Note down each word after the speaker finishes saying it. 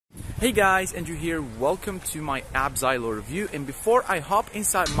Hey guys, Andrew here. Welcome to my AppZilo review. And before I hop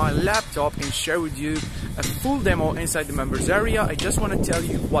inside my laptop and share with you a full demo inside the members area, I just want to tell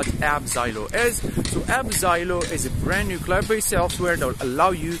you what AppZilo is. So AppZilo is a brand new cloud-based software that will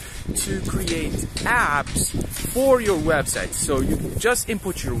allow you to create apps for your website. So you just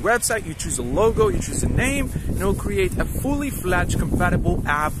input your website, you choose a logo, you choose a name, and it will create a fully fledged compatible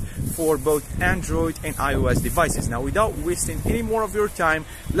app for both Android and iOS devices. Now, without wasting any more of your time,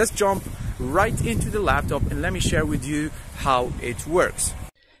 let's jump right into the laptop and let me share with you how it works.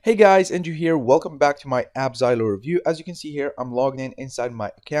 Hey guys, Andrew here. Welcome back to my AppZilo review. As you can see here, I'm logged in inside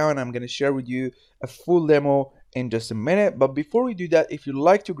my account. I'm going to share with you a full demo in just a minute. But before we do that, if you'd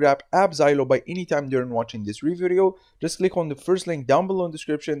like to grab AppZilo by any time during watching this review video, just click on the first link down below in the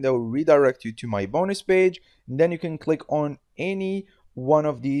description that will redirect you to my bonus page. And then you can click on any one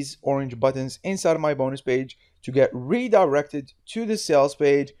of these orange buttons inside of my bonus page to get redirected to the sales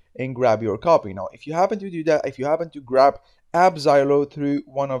page and grab your copy. Now, if you happen to do that, if you happen to grab AppZilo through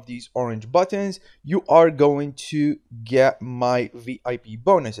one of these orange buttons, you are going to get my VIP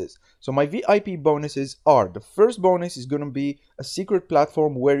bonuses. So my VIP bonuses are, the first bonus is going to be a secret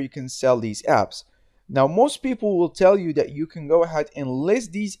platform where you can sell these apps. Now, most people will tell you that you can go ahead and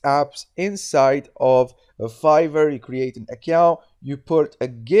list these apps inside of a Fiverr. You create an account, you put a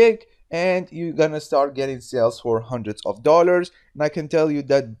gig, and you're gonna start getting sales for hundreds of dollars. And I can tell you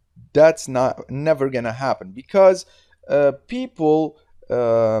that that's never gonna happen, because people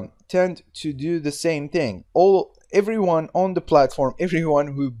tend to do the same thing. Everyone on the platform, everyone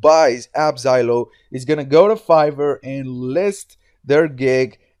who buys AppZilo is gonna go to Fiverr and list their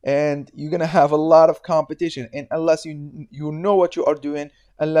gig, and you're gonna have a lot of competition. And unless you know what you are doing,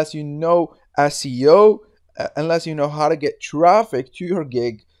 unless you know SEO, unless you know how to get traffic to your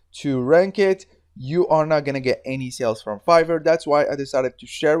gig to rank it, you are not gonna get any sales from Fiverr. That's why I decided to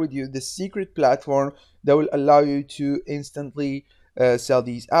share with you the secret platform that will allow you to instantly sell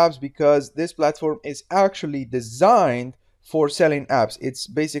these apps, because this platform is actually designed for selling apps. It's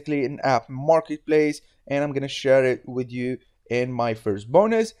basically an app marketplace, and I'm gonna share it with you in my first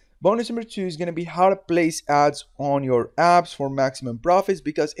bonus. Bonus number 2 is going to be how to place ads on your apps for maximum profits,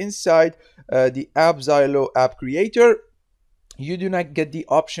 because inside the AppZilo app creator, you do not get the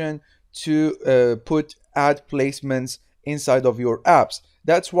option to put ad placements inside of your apps.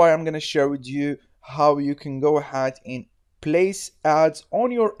 That's why I'm going to share with you how you can go ahead and place ads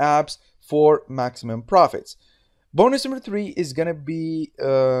on your apps for maximum profits. Bonus number 3 is going to be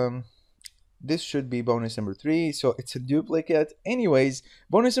this should be bonus number 3, so it's a duplicate. Anyways,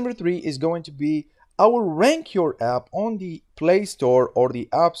 bonus number 3 is going to be, I will rank your app on the Play Store or the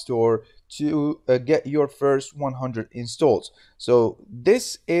App Store to get your first 100 installs. So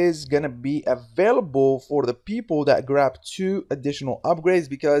this is gonna be available for the people that grab 2 additional upgrades,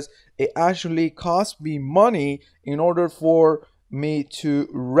 because it actually cost me money in order for me to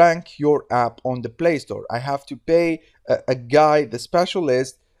rank your app on the Play Store. I have to pay a guy, the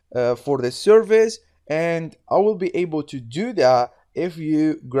specialist, for the service, and I will be able to do that if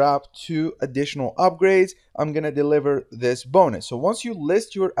you grab 2 additional upgrades. I'm gonna deliver this bonus. So once you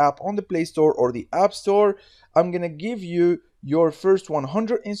list your app on the Play Store or the App Store, I'm gonna give you your first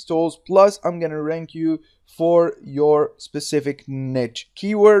 100 installs, plus I'm gonna rank you for your specific niche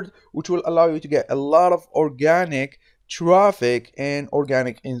keyword, which will allow you to get a lot of organic traffic and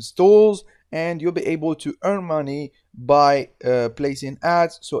organic installs, and you'll be able to earn money by placing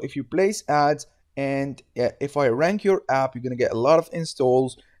ads. So if you place ads and if I rank your app, you're gonna get a lot of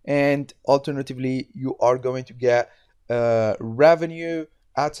installs, and alternatively you are going to get revenue,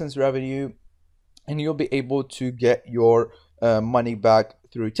 AdSense revenue, and you'll be able to get your money back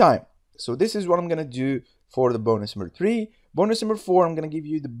through time. So this is what I'm gonna do for the bonus number 3. Bonus number 4, I'm gonna give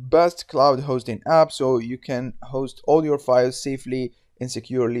you the best cloud hosting app, so you can host all your files safely and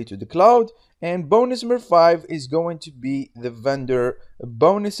securely to the cloud. And bonus number 5 is going to be the vendor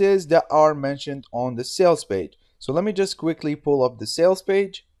bonuses that are mentioned on the sales page. So let me just quickly pull up the sales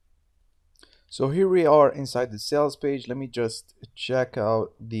page. So here we are inside the sales page. Let me just check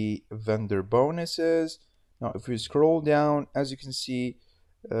out the vendor bonuses. Now, if we scroll down, as you can see,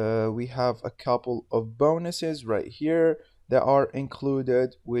 we have a couple of bonuses right here that are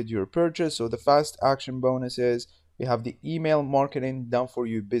included with your purchase. So the fast action bonuses, we have the email marketing done for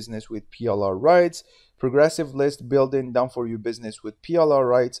you business with PLR rights, progressive list building done for you business with PLR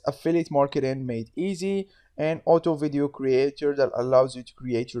rights, affiliate marketing made easy, and auto video creator that allows you to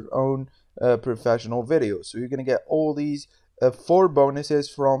create your own professional videos. So you're gonna get all these 4 bonuses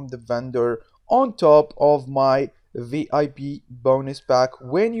from the vendor on top of my VIP bonus pack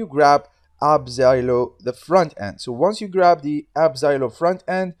when you grab AppZilo, the front end. So once you grab the AppZilo front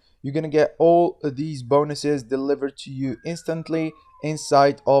end, you're gonna get all of these bonuses delivered to you instantly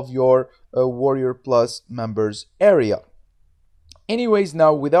inside of your Warrior Plus members area. Anyways,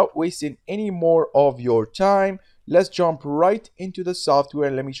 now without wasting any more of your time, let's jump right into the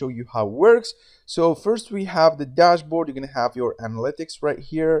software. Let me show you how it works. So first we have the dashboard. You're going to have your analytics right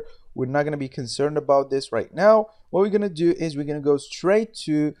here. We're not going to be concerned about this right now. What we're going to do is we're going to go straight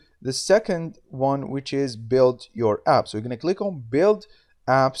to the second one, which is build your app. So we're going to click on build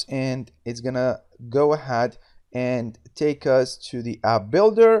apps, and it's going to go ahead and take us to the app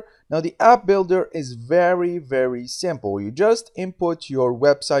builder. Now the app builder is very simple. You just input your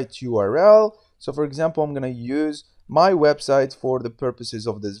website URL. So for example, I'm going to use my website for the purposes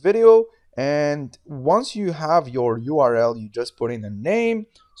of this video, and once you have your URL, you just put in a name.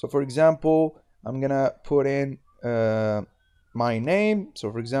 So for example, I'm going to put in my name. So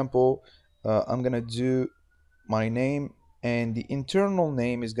for example, I'm going to do my name, and the internal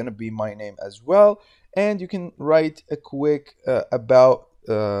name is going to be my name as well. And you can write a quick about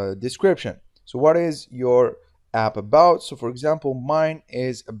description. So what is your app about? So for example, mine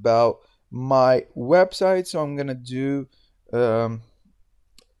is about my website. So I'm going to do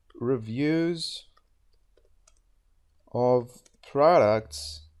reviews of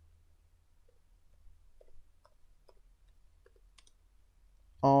products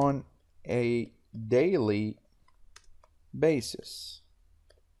on a daily basis.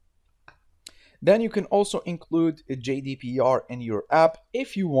 Then you can also include a GDPR in your app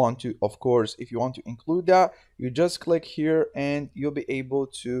if you want to. Of course, if you want to include that, you just click here and you'll be able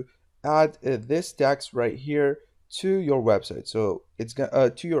to add this text right here to your website. So it's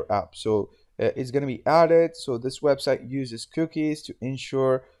gonna to your app. So it's gonna be added. So this website uses cookies to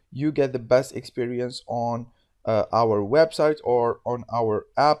ensure you get the best experience on our website or on our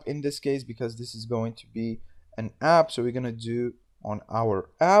app in this case, because this is going to be an app. So we're gonna do on our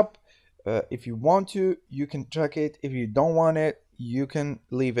app. If you want to, you can check it. If you don't want it, you can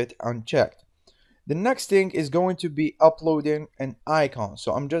leave it unchecked. The next thing is going to be uploading an icon.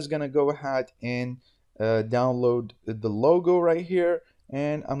 So I'm just gonna go ahead and download the logo right here,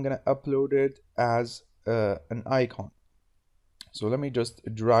 and I'm gonna upload it as an icon. So let me just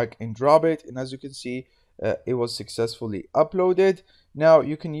drag and drop it, and as you can see, it was successfully uploaded. Now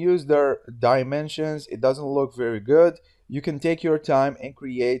you can use their dimensions. It doesn't look very good. You can take your time and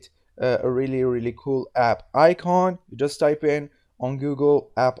create a really cool app icon. You just type in on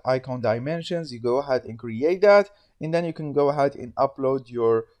Google app icon dimensions, you go ahead and create that, and then you can go ahead and upload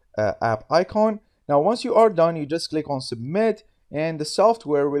your app icon. Now once you are done, you just click on submit, and the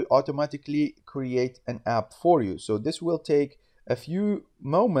software will automatically create an app for you. So this will take a few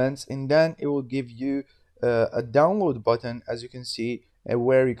moments, and then it will give you a download button, as you can see,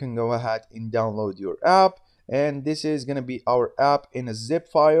 where you can go ahead and download your app. And this is going to be our app in a zip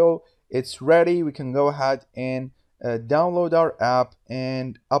file. It's ready. We can go ahead and download our app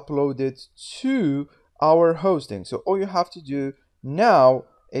and upload it to our hosting. So all you have to do now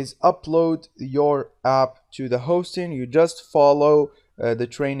is upload your app to the hosting. You just follow the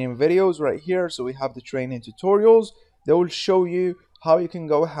training videos right here. So we have the training tutorials. They will show you how you can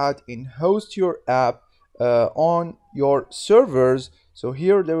go ahead and host your app on your servers. So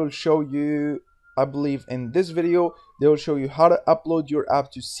here they will show you, I believe in this video, they will show you how to upload your app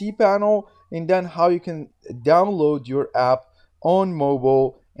to cPanel, and then how you can download your app on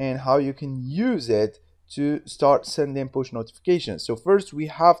mobile and how you can use it to start sending push notifications. So first we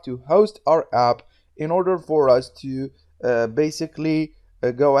have to host our app in order for us to basically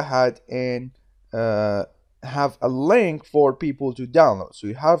go ahead and have a link for people to download. So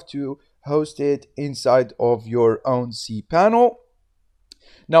you have to host it inside of your own cPanel.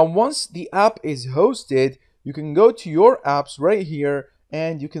 Now once the app is hosted, you can go to your apps right here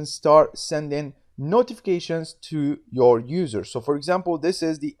and you can start sending notifications to your users. So for example, this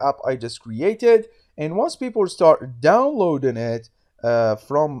is the app I just created, and once people start downloading it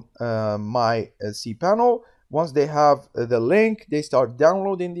from my cPanel, once they have the link, they start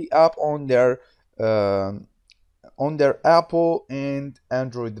downloading the app on their Apple and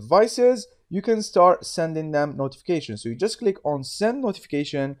Android devices. You can start sending them notifications. So you just click on send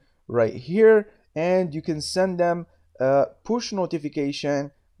notification right here, and you can send them a push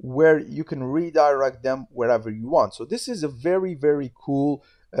notification where you can redirect them wherever you want. So this is a very cool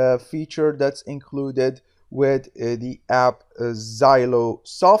feature that's included with the AppZilo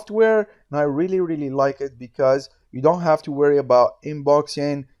software, and I really like it because you don't have to worry about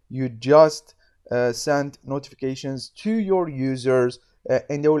inboxing. You just send notifications to your users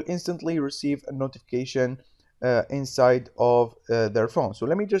and they will instantly receive a notification inside of their phone. So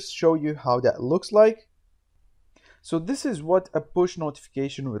let me just show you how that looks like. So this is what a push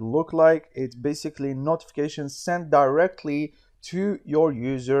notification would look like. It's basically notifications sent directly to your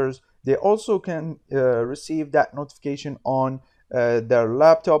users. They also can receive that notification on their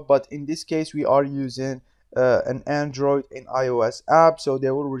laptop, but in this case we are using an Android and iOS app, so they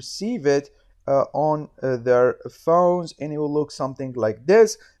will receive it on their phones, and it will look something like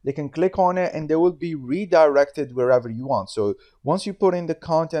this. They can click on it and they will be redirected wherever you want. So once you put in the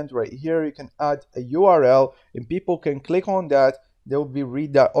content right here, you can add a URL and people can click on that. They will be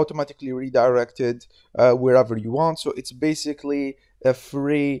automatically redirected wherever you want. So it's basically a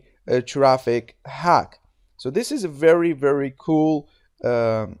free traffic hack. So this is a very, very cool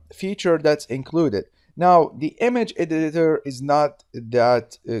feature that's included. Now, the image editor is not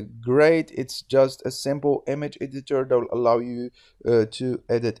that great. It's just a simple image editor that will allow you to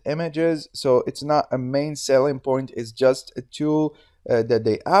edit images. So it's not a main selling point. It's just a tool that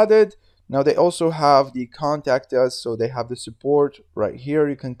they added. Now, they also have the contact us. So they have the support right here.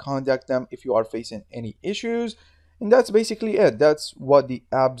 You can contact them if you are facing any issues. And that's basically it. That's what the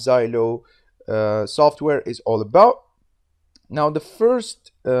AppZilo software is all about. Now, the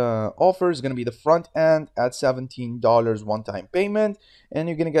first offer is going to be the front end at $17 one-time payment, and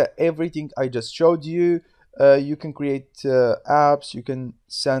you're going to get everything I just showed you. You can create apps, you can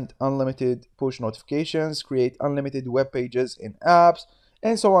send unlimited push notifications, create unlimited web pages in apps,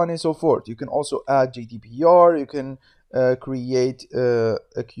 and so on and so forth. You can also add GDPR, you can create a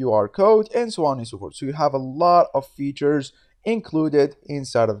QR code, and so on and so forth. So you have a lot of features included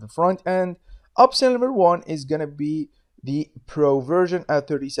inside of the front end. Upsell number one is going to be the pro version at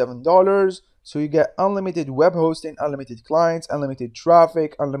 $37. So you get unlimited web hosting, unlimited clients, unlimited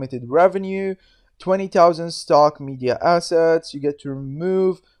traffic, unlimited revenue, 20,000 stock media assets. You get to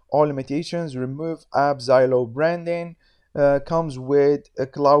remove all limitations, remove AppZilo branding, comes with a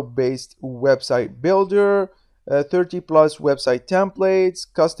cloud-based website builder, 30 plus website templates,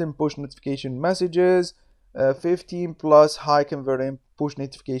 custom push notification messages, 15 plus high converting push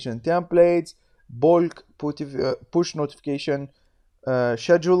notification templates, bulk push notification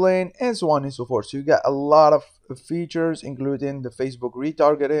scheduling, and so on and so forth. So you get a lot of features, including the Facebook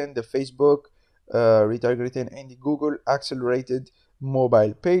retargeting, the Facebook retargeting, and the Google accelerated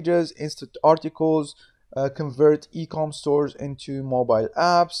mobile pages, instant articles, convert e-com stores into mobile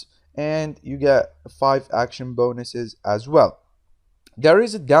apps, and you get 5 action bonuses as well. There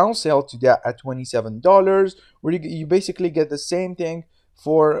is a downsell to that at $27, where you basically get the same thing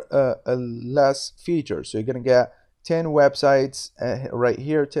for a less feature. So you're gonna get 10 websites right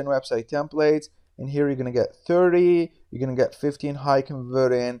here, 10 website templates, and here you're gonna get 30. You're gonna get 15 high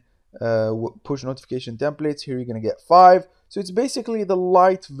converting push notification templates. Here you're gonna get 5. So it's basically the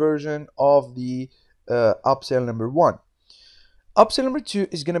light version of the upsell number one. Upsell number two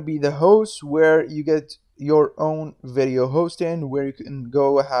is gonna be the host, where you get your own video hosting, where you can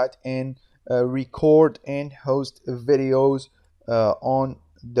go ahead and record and host videos on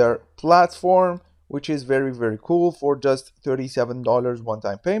their platform, which is very, very cool for just $37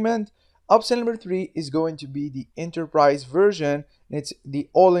 one-time payment. Upsell number three is going to be the enterprise version. It's the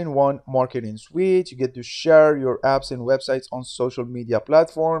all-in-one marketing suite. You get to share your apps and websites on social media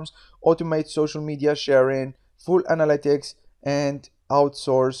platforms, automate social media sharing, full analytics, and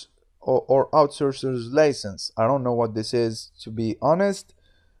outsource or outsourcer's license. I don't know what this is, to be honest.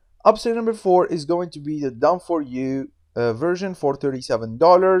 Upsell number four is going to be the done for you version for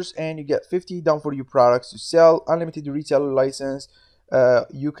 $37, and you get 50 done for you products to sell, unlimited reseller license.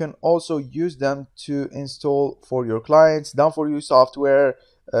 You can also use them to install for your clients. Done for you software,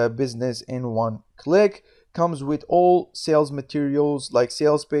 business in one click. Comes with all sales materials like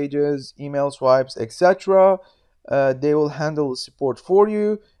sales pages, email swipes, etc. They will handle support for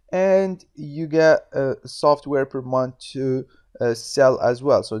you, and you get software per month to sell as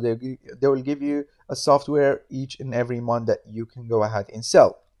well. So they will give you a software each and every month that you can go ahead and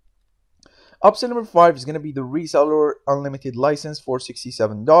sell. Upsell number five is going to be the reseller unlimited license for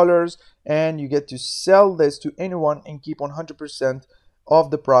 $67, and you get to sell this to anyone and keep 100%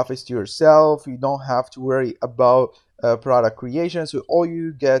 of the profits to yourself. You don't have to worry about product creation. So all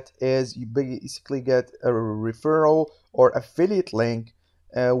you get is you basically get a referral or affiliate link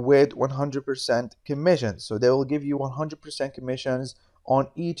with 100% commission. So they will give you 100% commissions on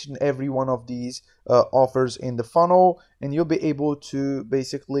each and every one of these offers in the funnel, and you'll be able to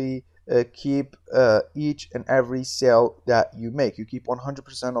basically keep each and every sale that you make. You keep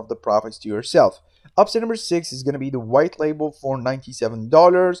 100% of the profits to yourself. Upsell number six is going to be the white label for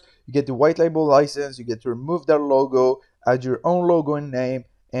 $97. You get the white label license, you get to remove their logo, add your own logo and name,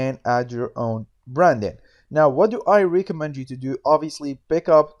 and add your own branding. Now, what do I recommend you to do? Obviously, pick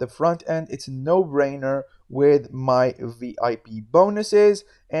up the front end. It's a no-brainer with my VIP bonuses.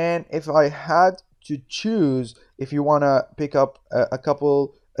 And if I had to choose, if you want to pick up a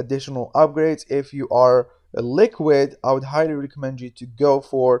couple additional upgrades, if you are a liquid, I would highly recommend you to go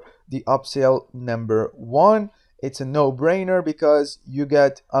for the upsell number 1. It's a no-brainer because you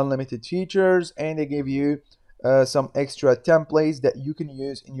get unlimited features and they give you some extra templates that you can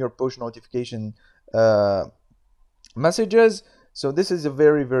use in your push notification uh, messages. So this is a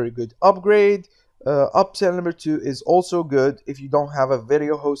very, very good upgrade. Upsell number 2 is also good. If you don't have a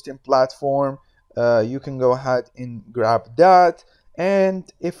video hosting platform, you can go ahead and grab that.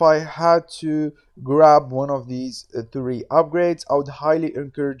 And if I had to grab one of these 3 upgrades, I would highly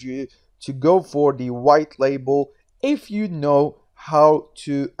encourage you to go for the white label if you know how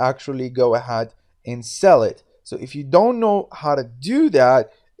to actually go ahead and sell it. So if you don't know how to do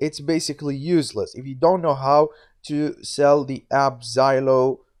that, it's basically useless. If you don't know how to sell the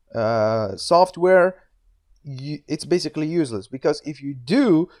AppZilo software, it's basically useless, because if you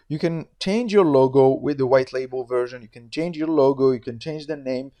do, you can change your logo with the white label version. You can change your logo, you can change the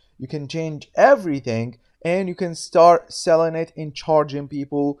name, you can change everything, and you can start selling it and charging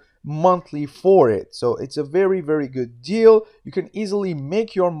people monthly for it. So it's a very, very good deal. You can easily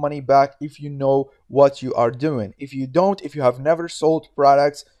make your money back if you know what you are doing. If you don't, if you have never sold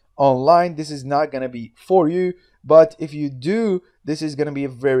products online, this is not going to be for you. But if you do, this is going to be a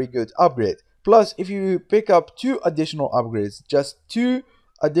very good upgrade. Plus, if you pick up 2 additional upgrades, just 2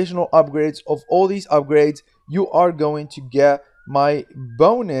 additional upgrades of all these upgrades, you are going to get my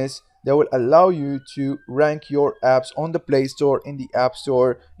bonus that will allow you to rank your apps on the Play Store, in the App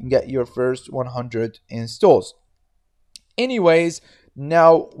Store, and get your first 100 installs. Anyways,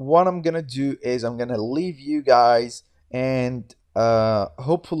 now what I'm gonna do is I'm gonna leave you guys, and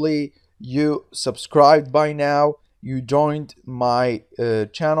hopefully you subscribed by now, you joined my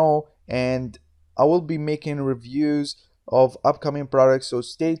channel, and I will be making reviews of upcoming products, so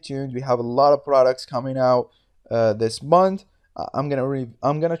stay tuned. We have a lot of products coming out this month. I'm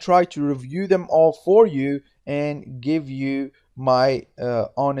gonna try to review them all for you and give you my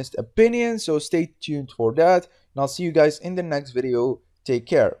honest opinion, so stay tuned for that, and I'll see you guys in the next video. Take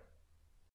care.